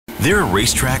There are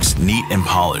racetracks neat and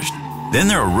polished. Then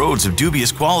there are roads of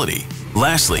dubious quality.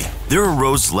 Lastly, there are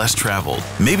roads less traveled,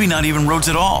 maybe not even roads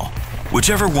at all.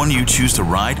 Whichever one you choose to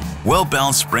ride,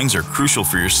 well-balanced springs are crucial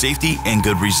for your safety and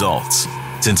good results.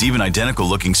 Since even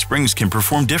identical-looking springs can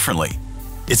perform differently,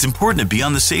 it's important to be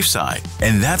on the safe side,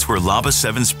 and that's where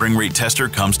LABA7 Spring Rate Tester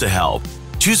comes to help.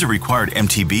 Choose a required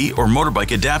MTB or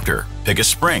motorbike adapter, pick a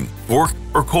spring, fork,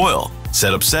 or coil,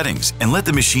 set up settings, and let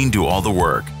the machine do all the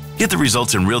work. Get the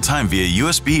results in real time via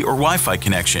USB or Wi-Fi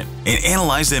connection, and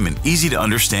analyze them in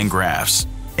easy-to-understand graphs.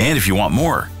 And if you want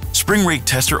more, Spring Rate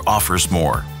Tester offers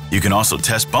more. You can also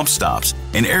test bump stops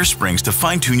and air springs to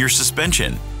fine-tune your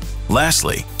suspension.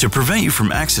 Lastly, to prevent you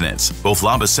from accidents, both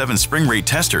LABA7 Spring Rate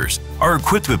Testers are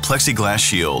equipped with plexiglass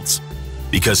shields.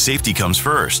 Because safety comes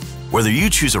first, whether you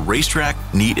choose a racetrack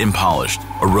neat and polished,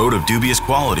 a road of dubious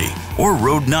quality, or a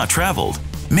road not traveled,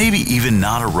 maybe even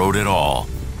not a road at all,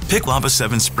 pick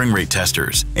LABA7 Spring Rate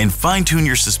Testers and fine-tune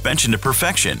your suspension to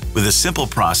perfection with a simple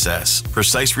process,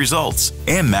 precise results,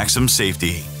 and maximum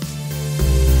safety.